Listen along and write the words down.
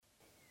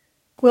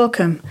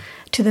Welcome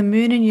to the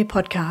Moon and You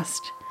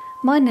podcast.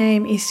 My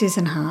name is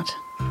Susan Hart.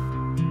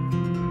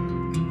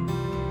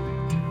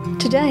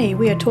 Today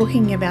we are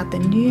talking about the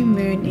new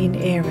moon in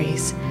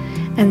Aries,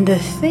 and the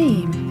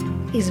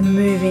theme is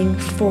moving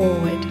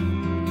forward.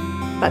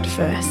 But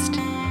first,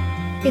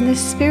 in the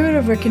spirit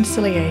of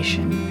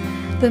reconciliation,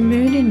 the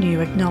Moon in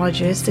You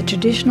acknowledges the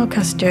traditional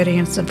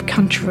custodians of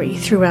country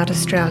throughout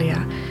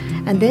Australia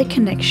and their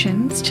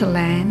connections to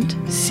land,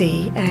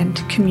 sea and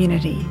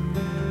community.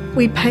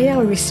 We pay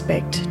our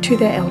respect to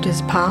their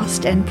elders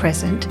past and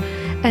present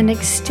and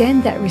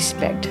extend that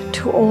respect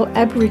to all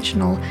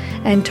Aboriginal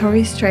and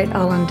Torres Strait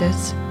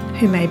Islanders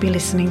who may be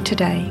listening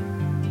today.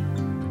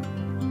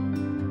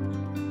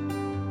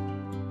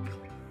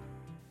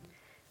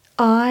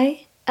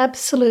 I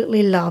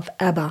absolutely love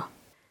ABBA.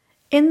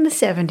 In the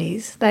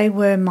 70s, they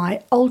were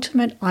my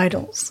ultimate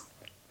idols.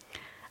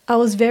 I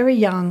was very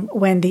young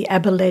when the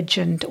ABBA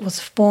legend was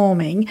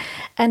forming,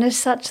 and as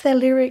such their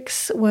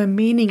lyrics were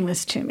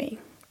meaningless to me.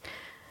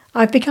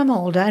 I've become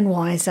older and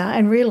wiser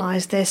and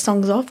realised their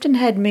songs often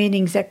had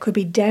meanings that could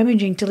be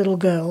damaging to little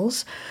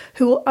girls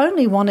who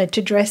only wanted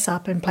to dress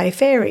up and play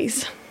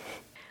fairies.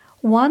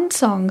 One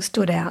song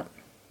stood out,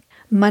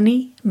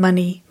 Money,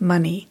 Money,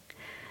 Money.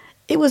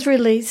 It was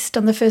released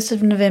on the 1st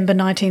of November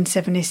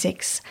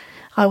 1976.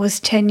 I was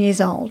 10 years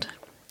old,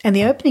 and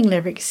the opening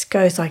lyrics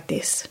goes like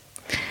this.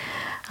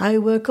 I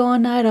work all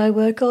night, I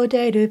work all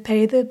day to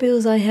pay the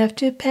bills I have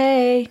to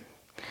pay.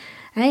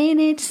 Ain't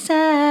it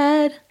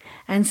sad?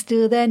 And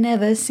still there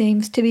never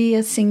seems to be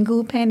a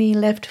single penny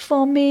left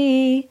for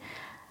me.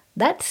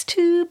 That's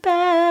too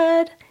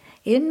bad.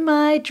 In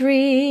my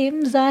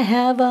dreams I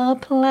have a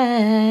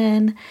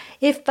plan.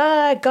 If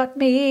I got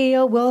me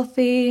a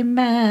wealthy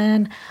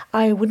man,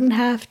 I wouldn't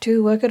have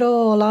to work at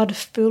all. I'd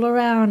fool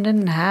around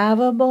and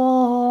have a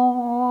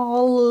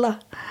ball.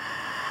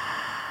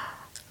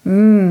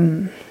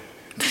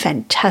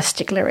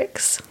 Fantastic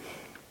lyrics.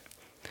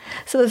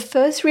 So the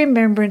first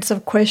remembrance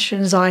of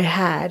questions I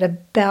had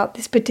about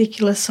this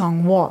particular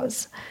song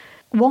was,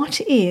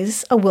 what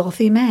is a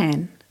wealthy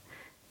man?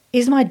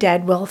 Is my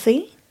dad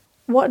wealthy?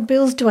 What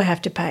bills do I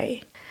have to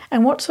pay?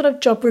 And what sort of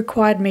job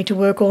required me to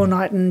work all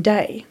night and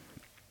day?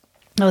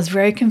 I was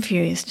very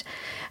confused,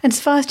 and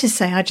suffice to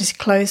say I just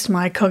closed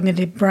my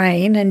cognitive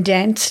brain and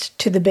danced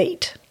to the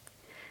beat.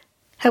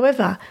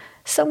 However,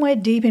 somewhere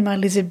deep in my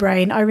lizard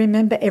brain I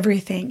remember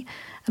everything,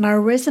 and I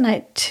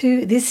resonate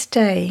to this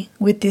day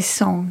with this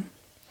song.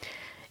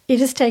 It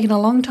has taken a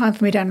long time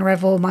for me to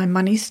unravel my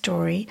money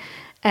story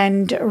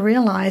and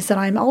realise that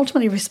I am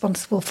ultimately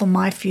responsible for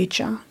my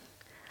future.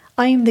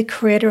 I am the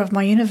creator of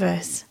my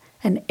universe,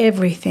 and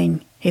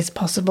everything is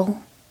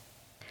possible.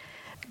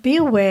 Be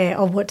aware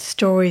of what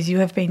stories you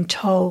have been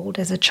told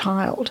as a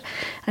child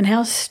and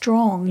how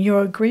strong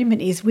your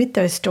agreement is with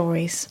those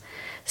stories.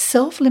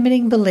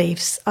 Self-limiting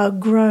beliefs are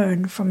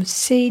grown from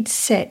seeds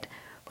set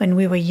when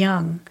we were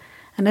young,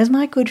 and as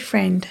my good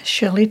friend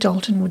Shirley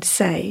Dalton would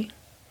say,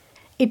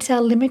 it's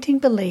our limiting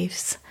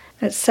beliefs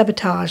that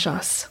sabotage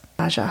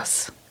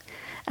us.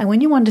 And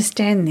when you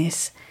understand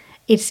this,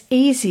 it's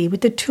easy with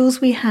the tools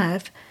we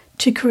have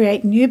to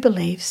create new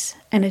beliefs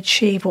and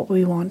achieve what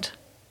we want.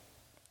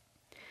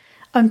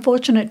 I'm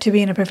fortunate to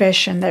be in a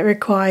profession that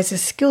requires a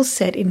skill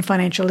set in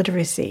financial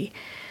literacy.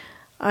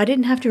 I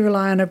didn't have to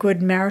rely on a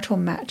good marital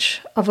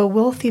match of a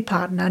wealthy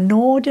partner,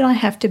 nor did I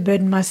have to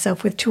burden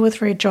myself with 2 or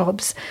 3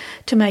 jobs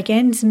to make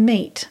ends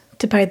meet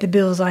to pay the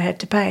bills I had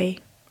to pay.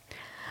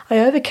 I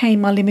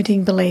overcame my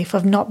limiting belief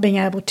of not being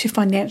able to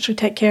financially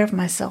take care of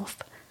myself.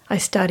 I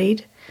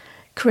studied,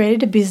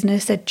 created a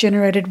business that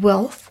generated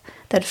wealth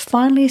that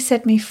finally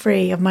set me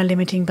free of my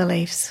limiting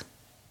beliefs.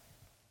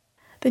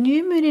 The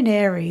new moon in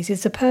Aries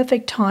is the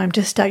perfect time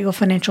to start your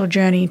financial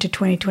journey into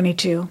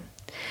 2022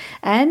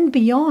 and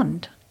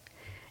beyond.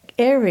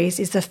 Aries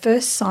is the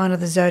first sign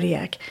of the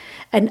zodiac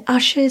and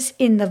ushers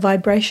in the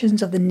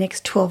vibrations of the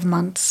next 12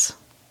 months.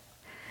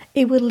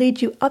 It will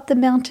lead you up the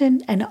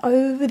mountain and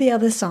over the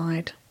other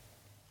side.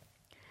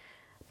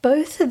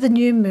 Both of the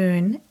new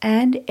moon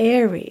and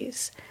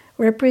Aries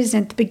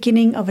represent the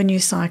beginning of a new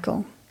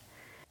cycle.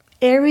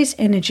 Aries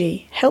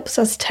energy helps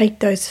us take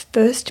those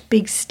first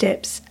big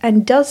steps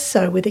and does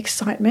so with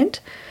excitement,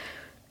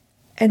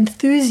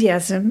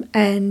 enthusiasm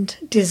and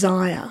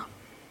desire.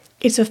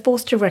 It's a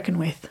force to reckon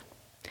with.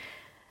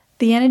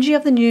 The energy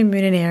of the new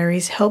moon in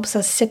Aries helps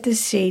us set the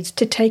seeds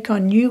to take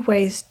on new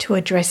ways to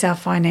address our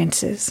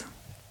finances.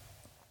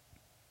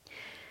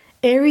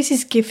 Aries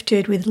is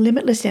gifted with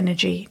limitless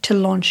energy to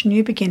launch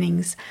new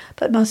beginnings,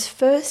 but must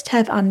first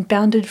have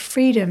unbounded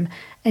freedom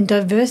and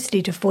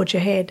diversity to forge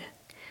ahead.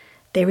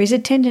 There is a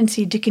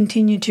tendency to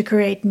continue to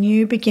create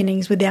new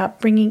beginnings without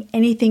bringing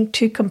anything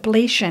to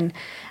completion,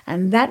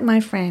 and that,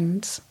 my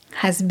friends,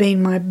 has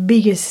been my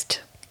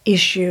biggest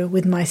issue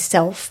with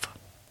myself.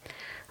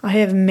 I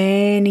have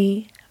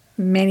many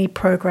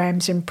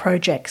programs and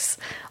projects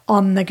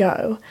on the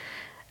go,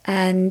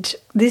 and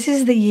this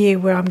is the year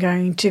where I'm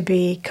going to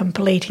be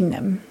completing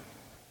them.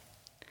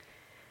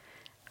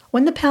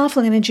 When the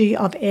powerful energy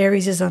of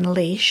Aries is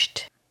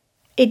unleashed,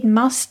 It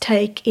must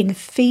take in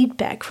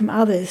feedback from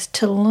others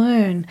to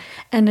learn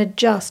and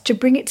adjust to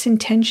bring its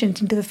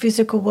intentions into the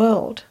physical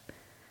world.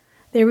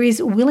 There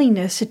is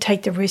willingness to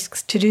take the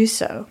risks to do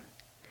so.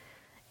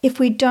 If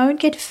we don't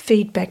get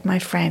feedback, my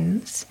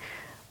friends,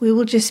 we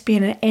will just be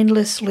in an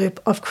endless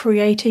loop of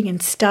creating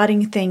and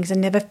starting things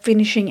and never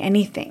finishing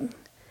anything.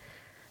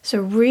 So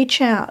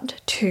reach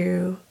out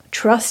to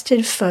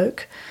trusted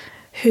folk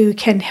who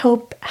can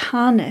help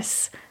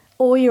harness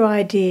all your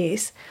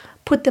ideas,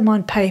 put them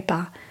on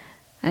paper,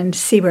 and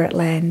see where it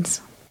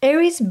lands.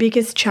 Aries'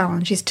 biggest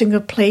challenge is to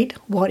complete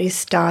what is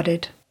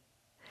started.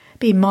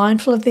 Be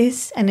mindful of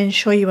this and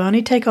ensure you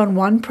only take on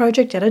one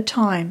project at a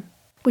time,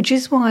 which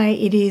is why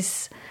it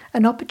is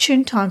an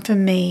opportune time for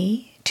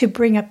me to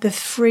bring up the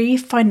free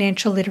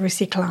financial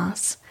literacy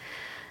class.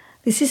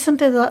 This is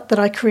something that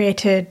I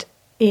created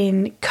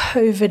in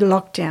COVID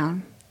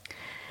lockdown.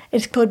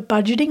 It's called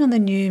Budgeting on the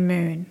New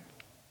Moon.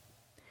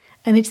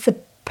 And it's the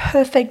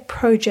perfect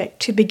project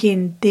to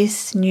begin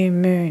this new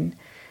moon.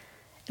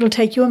 It'll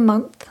take you a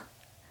month,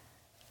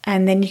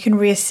 and then you can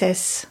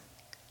reassess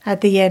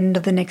at the end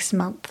of the next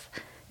month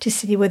to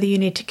see whether you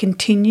need to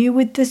continue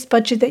with this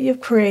budget that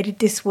you've created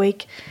this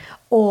week,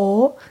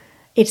 or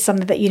it's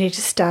something that you need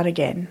to start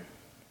again.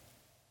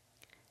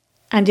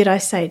 And did I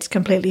say it's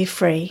completely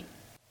free?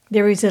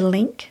 There is a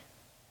link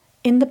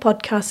in the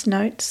podcast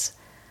notes,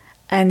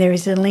 and there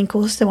is a link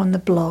also on the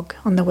blog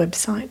on the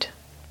website.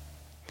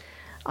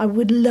 I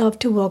would love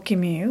to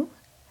welcome you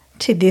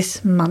to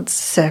this month's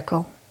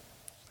circle.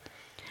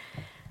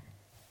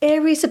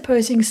 Aries'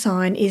 opposing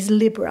sign is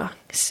Libra,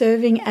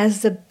 serving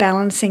as the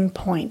balancing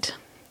point.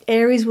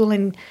 Aries will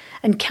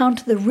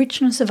encounter the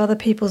richness of other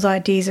people's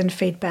ideas and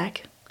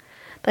feedback.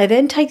 They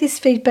then take this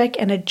feedback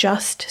and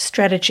adjust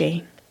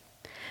strategy.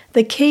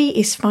 The key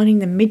is finding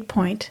the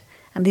midpoint,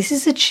 and this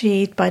is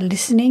achieved by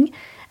listening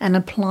and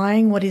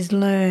applying what is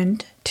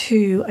learned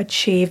to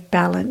achieve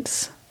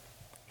balance.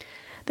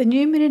 The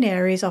new moon in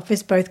Aries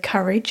offers both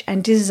courage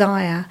and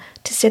desire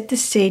to set the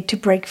seed to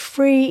break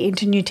free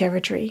into new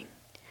territory.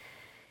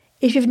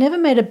 If you've never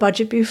made a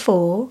budget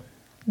before,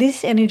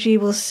 this energy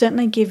will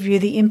certainly give you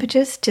the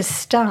impetus to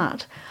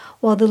start,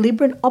 while the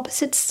Libran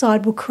opposite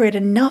side will create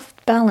enough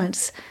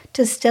balance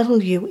to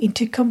settle you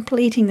into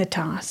completing the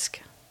task.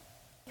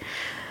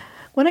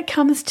 When it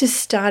comes to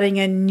starting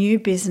a new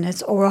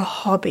business or a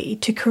hobby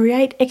to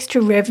create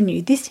extra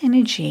revenue, this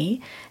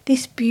energy,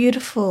 this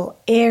beautiful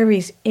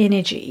Aries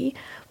energy,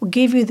 will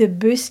give you the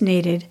boost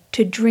needed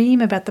to dream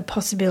about the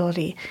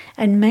possibility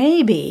and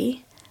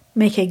maybe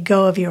make a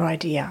go of your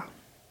idea.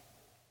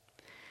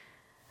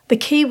 The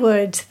key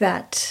words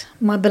that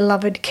my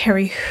beloved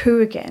Kerry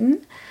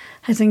Hourigan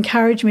has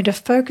encouraged me to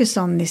focus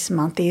on this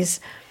month is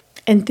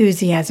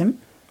enthusiasm,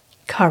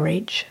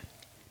 courage,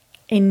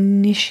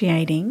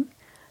 initiating,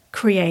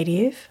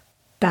 creative,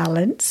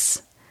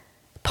 balance,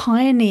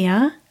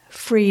 pioneer,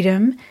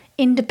 freedom,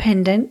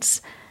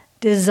 independence,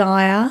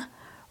 desire,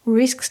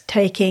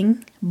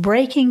 risk-taking,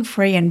 breaking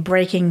free, and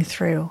breaking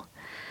through.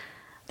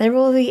 They're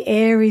all the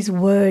Aries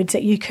words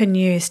that you can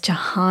use to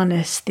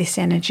harness this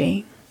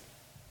energy.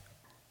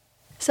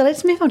 So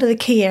let's move on to the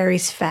key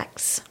Aries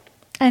facts.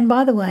 And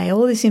by the way,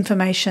 all this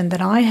information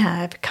that I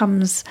have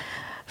comes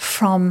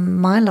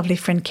from my lovely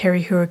friend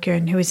Kerry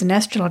Hourigan, who is an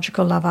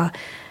astrological lover.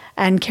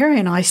 And Kerry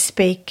and I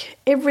speak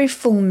every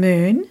full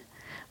moon.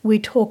 We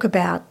talk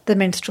about the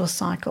menstrual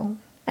cycle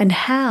and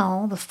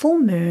how the full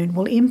moon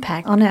will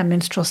impact on our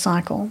menstrual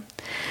cycle.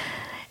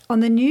 On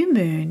the new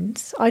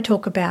moons, I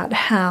talk about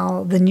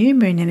how the new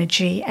moon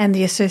energy and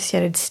the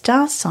associated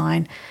star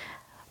sign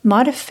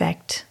might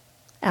affect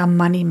our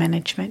money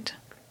management.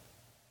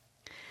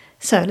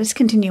 So let's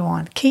continue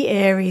on. Key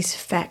Aries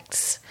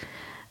facts.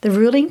 The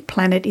ruling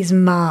planet is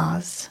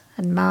Mars,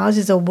 and Mars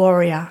is a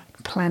warrior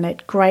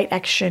planet, great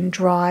action,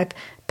 drive,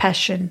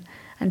 passion,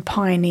 and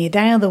pioneer.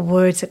 They are the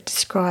words that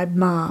describe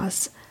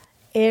Mars.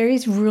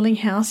 Aries' ruling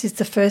house is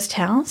the first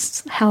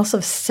house, house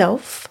of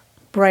self,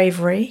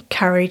 bravery,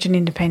 courage, and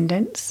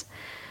independence.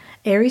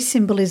 Aries'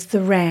 symbol is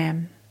the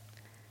ram.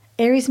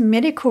 Aries'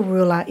 medical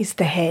ruler is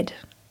the head.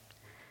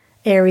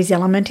 Aries'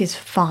 element is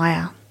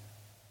fire.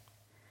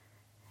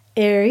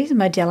 Aries'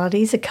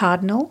 modality is a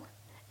cardinal.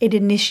 It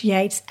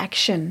initiates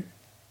action.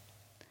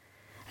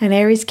 And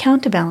Aries'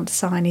 counterbalance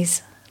sign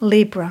is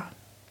Libra.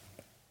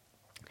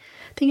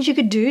 Things you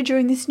could do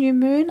during this new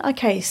moon?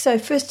 Okay, so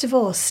first of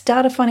all,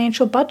 start a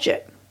financial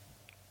budget.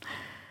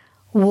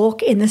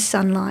 Walk in the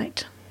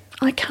sunlight.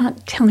 I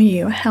can't tell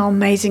you how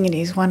amazing it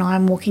is when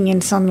I'm walking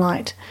in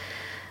sunlight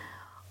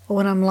or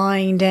when I'm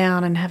lying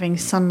down and having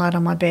sunlight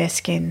on my bare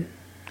skin.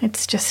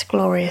 It's just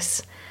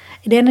glorious.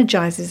 It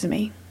energizes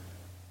me.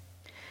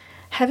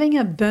 Having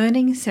a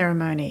burning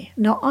ceremony.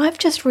 Now, I've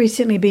just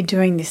recently been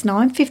doing this. Now,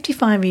 I'm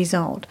 55 years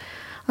old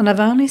and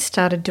I've only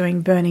started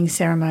doing burning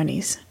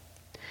ceremonies.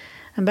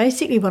 And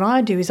basically what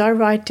I do is I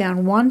write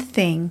down one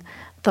thing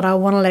that I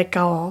want to let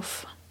go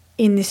of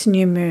in this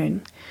new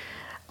moon.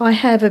 I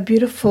have a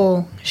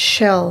beautiful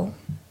shell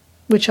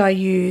which I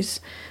use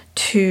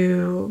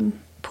to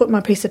put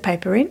my piece of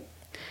paper in.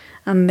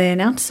 And then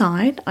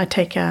outside I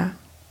take a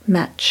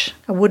match,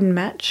 a wooden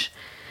match,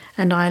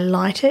 and I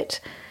light it.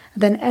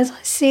 Then as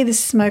I see the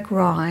smoke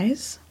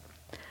rise,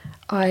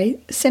 I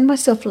send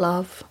myself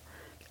love.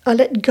 I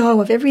let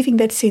go of everything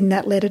that's in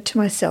that letter to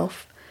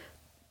myself.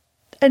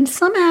 And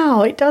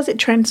somehow it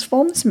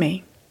transforms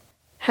me.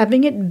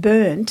 Having it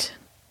burnt,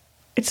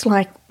 it's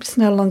like it's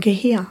no longer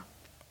here.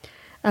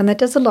 And that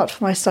does a lot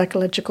for my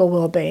psychological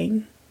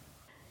well-being.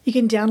 You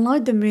can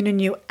download the Moon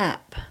and You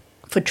app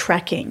for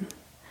tracking.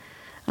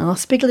 And I'll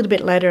speak a little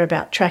bit later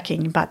about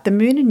tracking, but the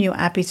Moon and You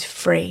app is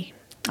free.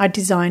 I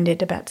designed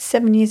it about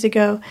 7 years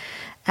ago,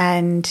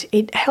 and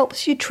it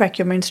helps you track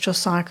your menstrual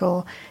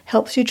cycle,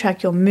 helps you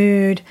track your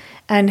mood,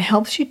 and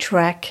helps you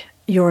track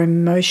your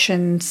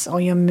emotions or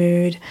your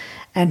mood,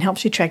 and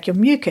helps you track your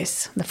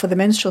mucus for the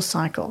menstrual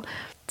cycle.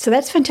 So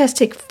that's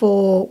fantastic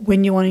for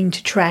when you're wanting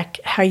to track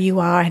how you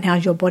are and how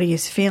your body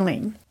is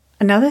feeling.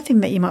 Another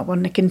thing that you might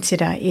want to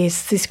consider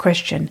is this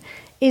question: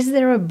 is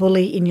there a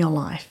bully in your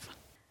life?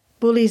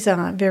 Bullies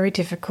are very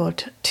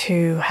difficult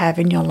to have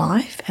in your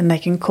life, and they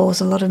can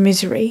cause a lot of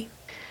misery.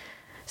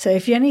 So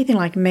if you're anything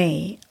like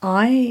me,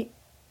 I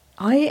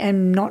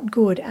am not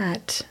good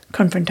at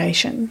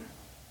confrontation.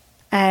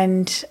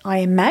 And I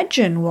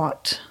imagine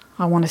what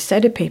I want to say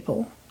to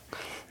people.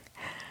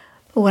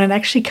 But when it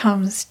actually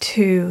comes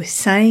to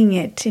saying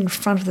it in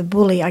front of the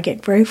bully, I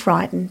get very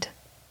frightened.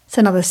 It's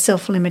another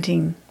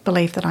self-limiting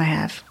belief that I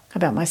have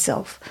about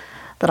myself,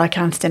 that I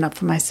can't stand up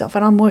for myself,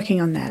 and I'm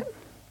working on that.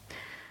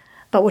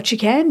 But what you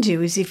can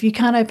do is, if you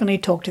can't openly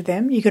talk to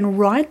them, you can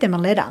write them a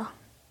letter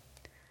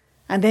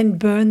and then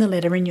burn the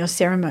letter in your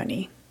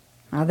ceremony.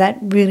 Now that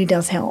really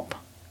does help.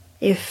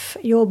 If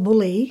your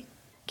bully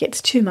gets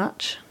too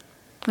much,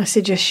 I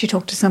suggest you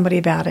talk to somebody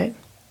about it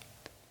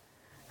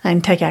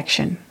and take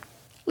action.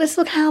 Let's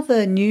look how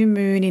the new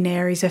moon in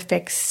Aries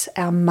affects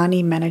our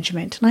money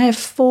management. And I have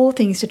 4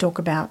 things to talk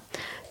about.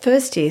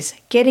 First is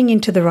getting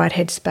into the right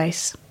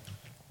headspace.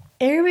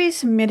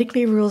 Aries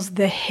medically rules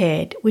the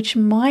head, which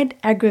might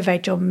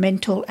aggravate your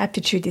mental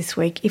aptitude this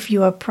week if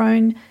you are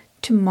prone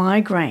to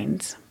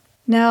migraines.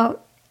 Now,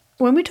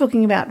 when we're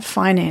talking about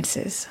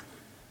finances,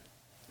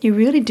 you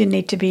really do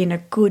need to be in a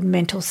good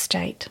mental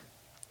state.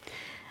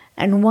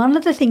 And one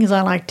of the things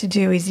I like to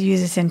do is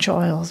use essential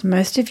oils.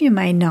 Most of you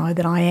may know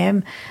that I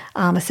am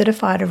a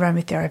certified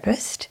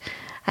aromatherapist,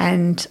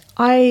 and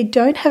I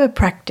don't have a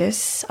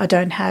practice. I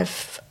don't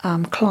have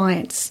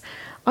clients.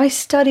 I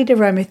studied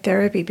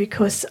aromatherapy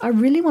because I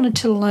really wanted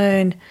to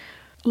learn,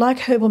 like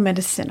herbal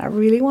medicine, I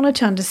really wanted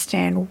to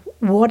understand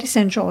what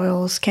essential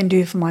oils can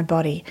do for my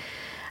body.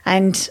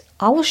 And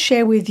I will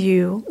share with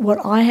you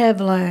what I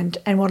have learned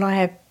and what I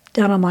have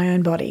done on my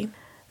own body.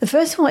 The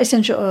first one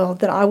essential oil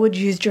that I would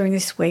use during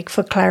this week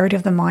for clarity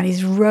of the mind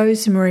is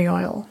rosemary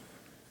oil.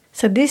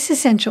 So this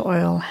essential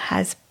oil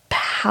has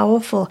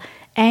powerful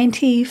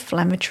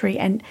anti-inflammatory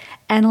and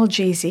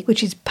analgesic,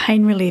 which is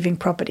pain-relieving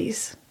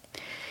properties.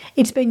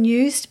 It's been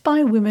used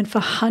by women for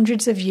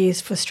hundreds of years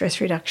for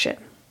stress reduction,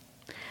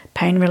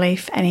 pain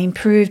relief, and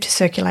improved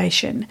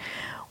circulation,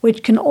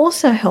 which can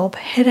also help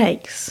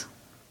headaches.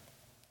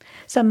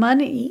 So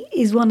money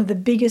is one of the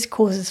biggest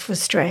causes for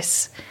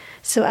stress.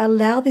 So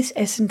allow this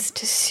essence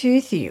to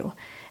soothe you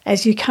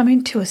as you come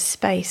into a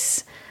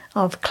space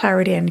of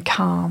clarity and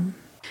calm.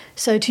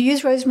 So to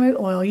use rosemary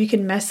oil, you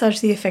can massage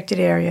the affected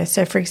area.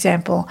 So for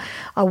example,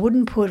 I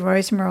wouldn't put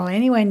rosemary oil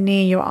anywhere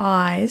near your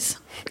eyes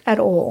at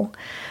all,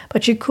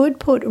 but you could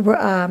put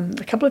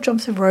a couple of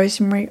drops of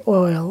rosemary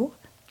oil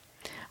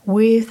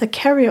with a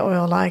carrier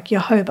oil like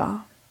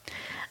jojoba,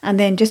 and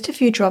then just a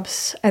few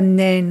drops and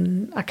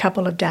then a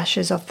couple of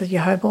dashes of the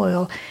jojoba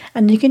oil,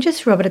 and you can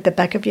just rub it at the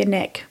back of your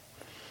neck.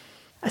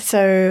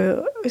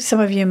 So some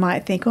of you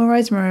might think, oh,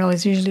 rosemary oil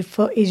is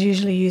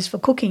usually used for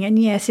cooking, and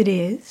yes, it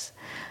is.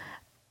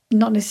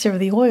 Not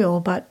necessarily the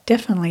oil, but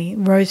definitely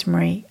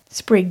rosemary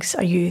sprigs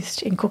are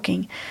used in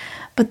cooking.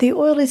 But the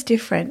oil is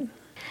different.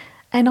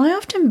 And I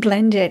often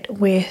blend it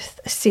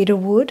with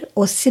cedarwood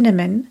or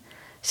cinnamon,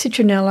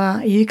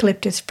 citronella,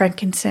 eucalyptus,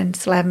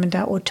 frankincense,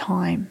 lavender, or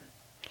thyme.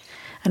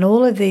 And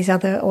all of these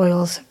other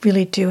oils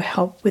really do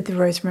help with the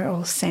rosemary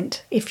oil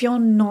scent. If you're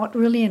not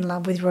really in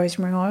love with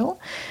rosemary oil,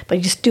 but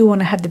you just do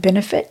want to have the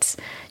benefits,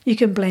 you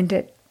can blend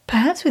it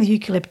perhaps with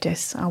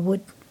eucalyptus. I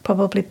would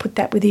probably put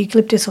that with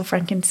eucalyptus or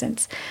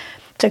frankincense.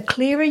 So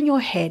clearing your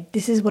head,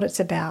 this is what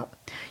it's about.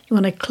 You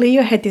want to clear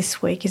your head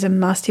this week is a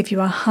must if you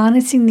are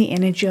harnessing the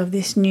energy of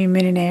this new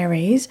moon in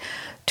Aries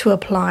to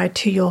apply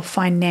to your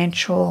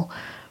financial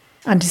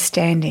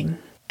understanding.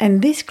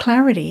 And this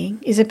clarity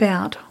is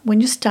about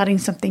when you're starting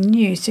something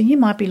new. So you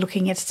might be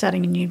looking at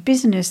starting a new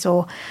business,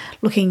 or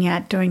looking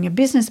at doing a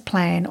business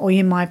plan, or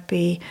you might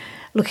be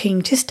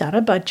looking to start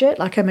a budget,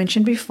 like I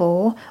mentioned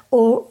before,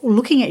 or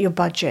looking at your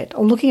budget,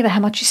 or looking at how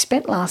much you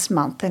spent last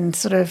month and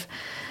sort of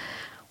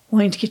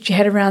wanting to get your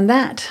head around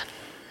that.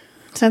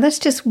 So that's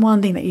just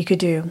one thing that you could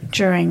do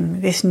during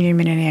this new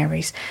moon in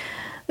Aries.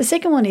 The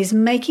second one is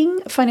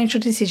making financial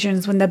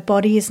decisions when the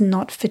body is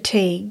not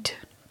fatigued.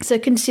 So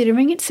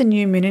considering it's a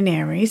new moon in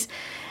Aries,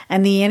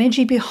 and the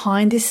energy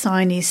behind this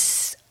sign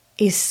is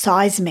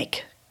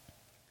seismic,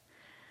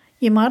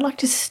 you might like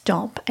to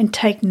stop and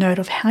take note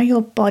of how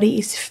your body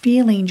is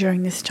feeling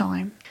during this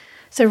time.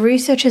 So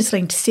research has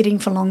linked sitting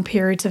for long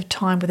periods of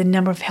time with a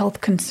number of health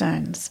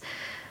concerns.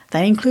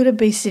 They include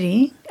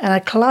obesity and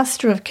a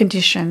cluster of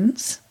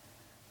conditions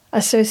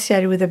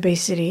associated with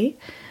obesity,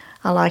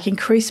 like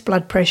increased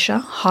blood pressure,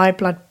 high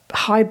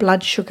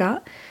blood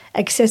sugar,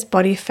 excess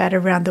body fat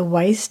around the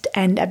waist,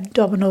 and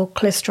abdominal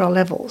cholesterol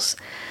levels.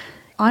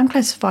 I'm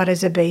classified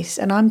as obese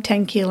and I'm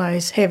 10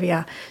 kilos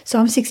heavier, so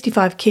I'm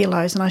 65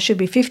 kilos and I should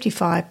be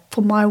 55.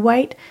 For my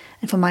weight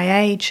and for my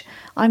age,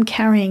 I'm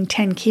carrying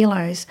 10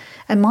 kilos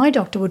and my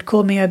doctor would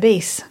call me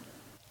obese.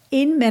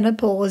 In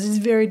menopause, it's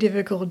very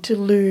difficult to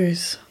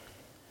lose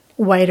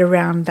weight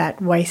around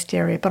that waist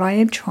area, but I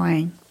am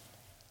trying.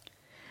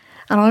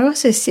 And I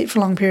also sit for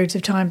long periods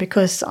of time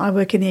because I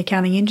work in the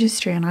accounting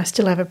industry and I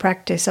still have a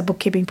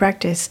bookkeeping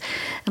practice,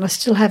 and I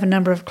still have a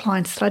number of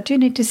clients that I do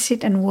need to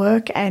sit and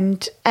work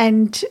and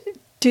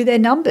do their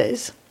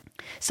numbers.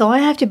 So I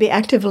have to be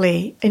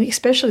actively, and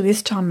especially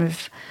this time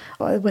of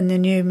when the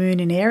new moon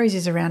in Aries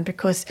is around,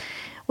 because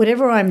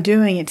whatever I'm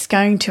doing, it's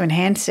going to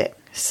enhance it.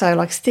 So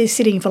like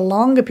sitting for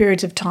longer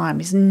periods of time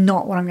is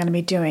not what I'm going to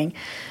be doing.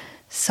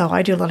 So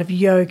I do a lot of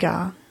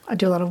yoga, I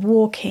do a lot of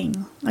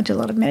walking, I do a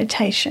lot of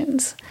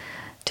meditations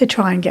to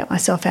try and get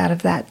myself out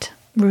of that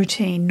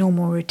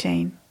normal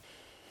routine.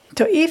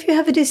 So if you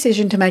have a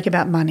decision to make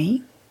about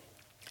money,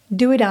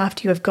 do it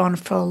after you have gone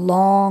for a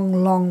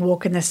long, long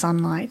walk in the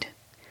sunlight.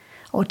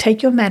 Or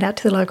take your mat out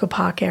to the local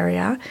park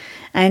area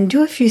and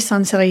do a few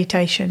sun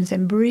salutations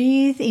and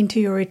breathe into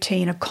your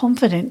routine of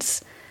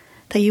confidence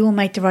that you will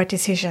make the right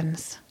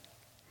decisions.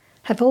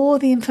 Have all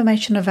the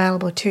information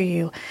available to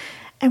you.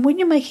 And when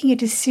you're making a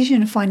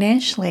decision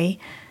financially,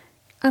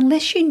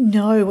 unless you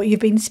know what you've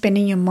been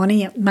spending your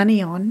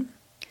money on,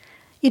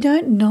 you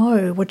don't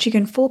know what you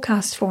can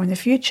forecast for in the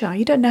future.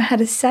 You don't know how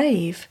to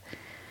save.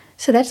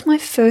 So that's my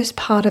first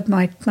part of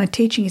my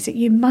teaching, is that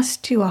you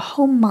must do a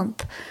whole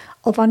month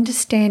of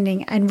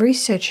understanding and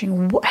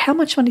researching how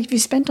much money have you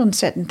spent on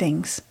certain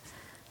things.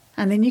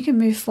 And then you can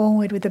move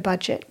forward with the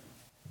budget.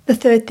 The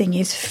third thing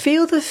is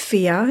feel the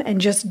fear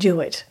and just do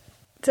it.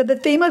 So the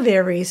theme of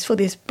Aries for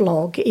this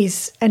blog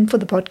and for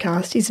the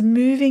podcast is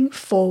moving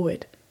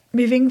forward.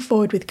 Moving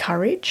forward with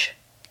courage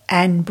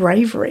and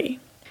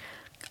bravery.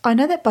 I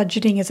know that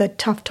budgeting is a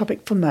tough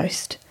topic for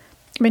most.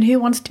 I mean,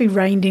 who wants to be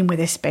reined in with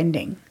their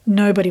spending?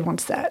 Nobody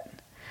wants that.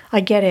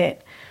 I get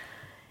it.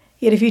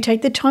 Yet if you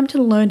take the time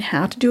to learn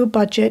how to do a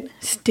budget,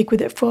 stick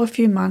with it for a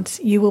few months,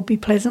 you will be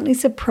pleasantly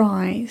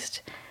surprised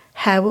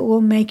how it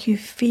will make you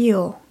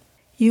feel.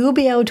 You will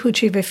be able to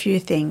achieve a few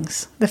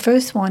things. The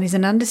first one is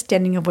an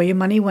understanding of where your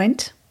money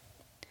went.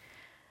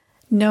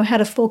 Know how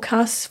to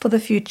forecast for the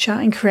future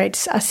and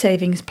create a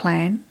savings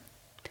plan.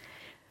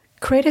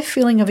 Create a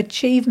feeling of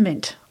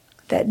achievement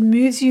that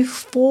moves you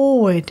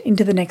forward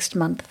into the next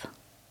month.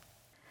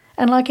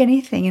 And like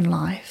anything in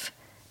life,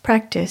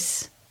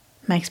 practice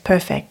makes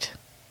perfect.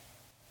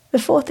 The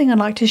fourth thing I'd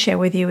like to share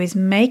with you is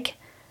make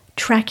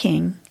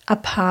tracking a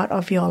part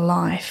of your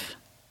life.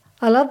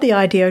 I love the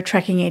idea of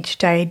tracking each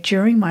day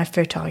during my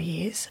fertile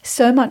years,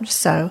 so much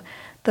so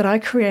that I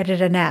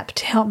created an app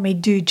to help me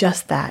do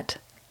just that.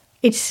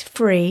 It's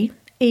free,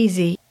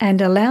 easy,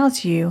 and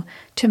allows you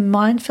to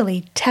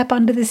mindfully tap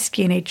under the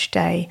skin each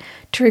day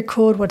to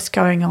record what's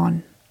going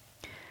on.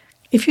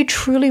 If you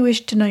truly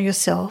wish to know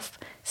yourself,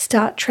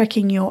 start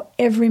tracking your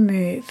every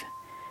move.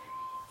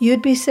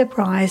 You'd be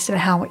surprised at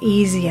how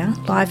easier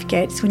life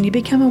gets when you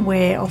become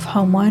aware of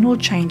hormonal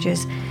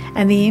changes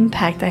and the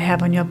impact they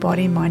have on your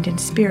body, mind, and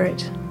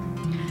spirit.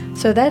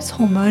 So that's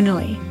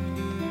hormonally.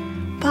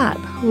 But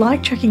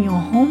like tracking your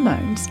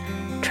hormones,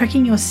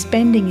 tracking your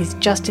spending is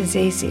just as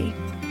easy.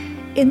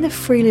 In the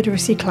free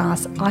literacy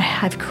class, I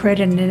have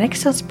created an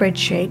Excel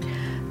spreadsheet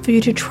for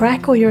you to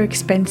track all your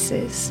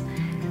expenses,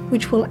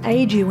 which will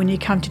aid you when you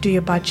come to do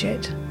your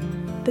budget.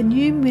 The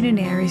new moon in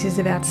Aries is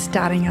about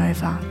starting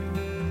over,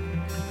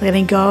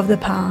 letting go of the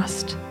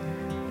past.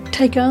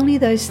 Take only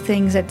those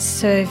things that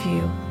serve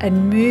you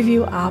and move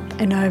you up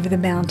and over the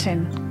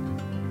mountain.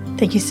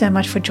 Thank you so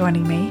much for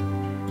joining me.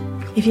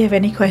 If you have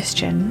any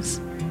questions,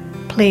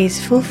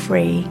 please feel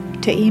free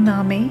to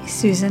email me,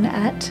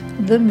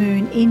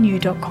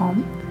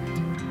 susan@themooninyu.com.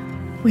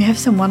 We have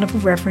some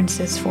wonderful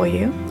references for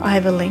you. I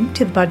have a link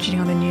to the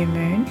budgeting on the new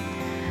moon.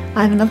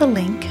 I have another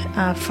link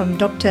from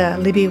Dr.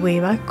 Libby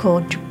Weaver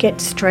called Get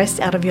Stress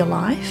Out of Your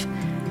Life.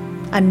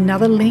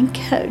 Another link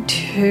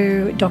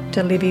to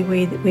Dr. Libby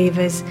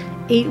Weaver's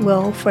Eat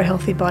Well for a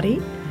Healthy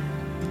Body.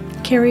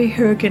 Kerry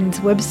Hourigan's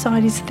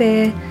website is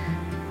there.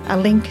 A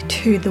link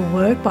to The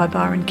Work by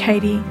Byron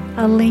Katie.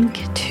 A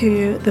link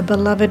to the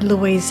beloved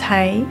Louise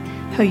Hay,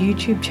 her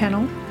YouTube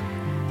channel.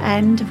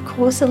 And of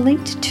course a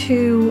link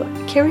to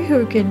Kerry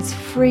Hourigan's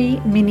free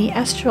mini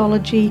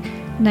astrology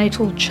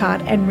natal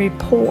chart and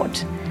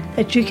report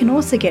that you can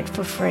also get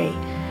for free.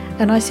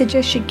 And I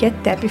suggest you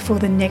get that before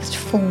the next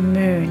full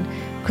moon,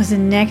 because the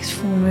next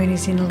full moon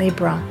is in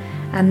Libra,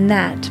 and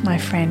that, my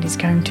friend, is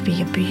going to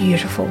be a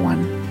beautiful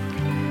one.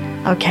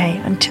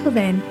 Okay, until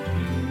then,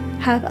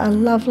 have a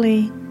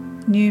lovely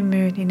new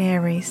moon in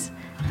Aries,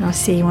 and I'll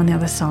see you on the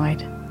other side.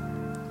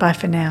 Bye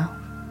for now.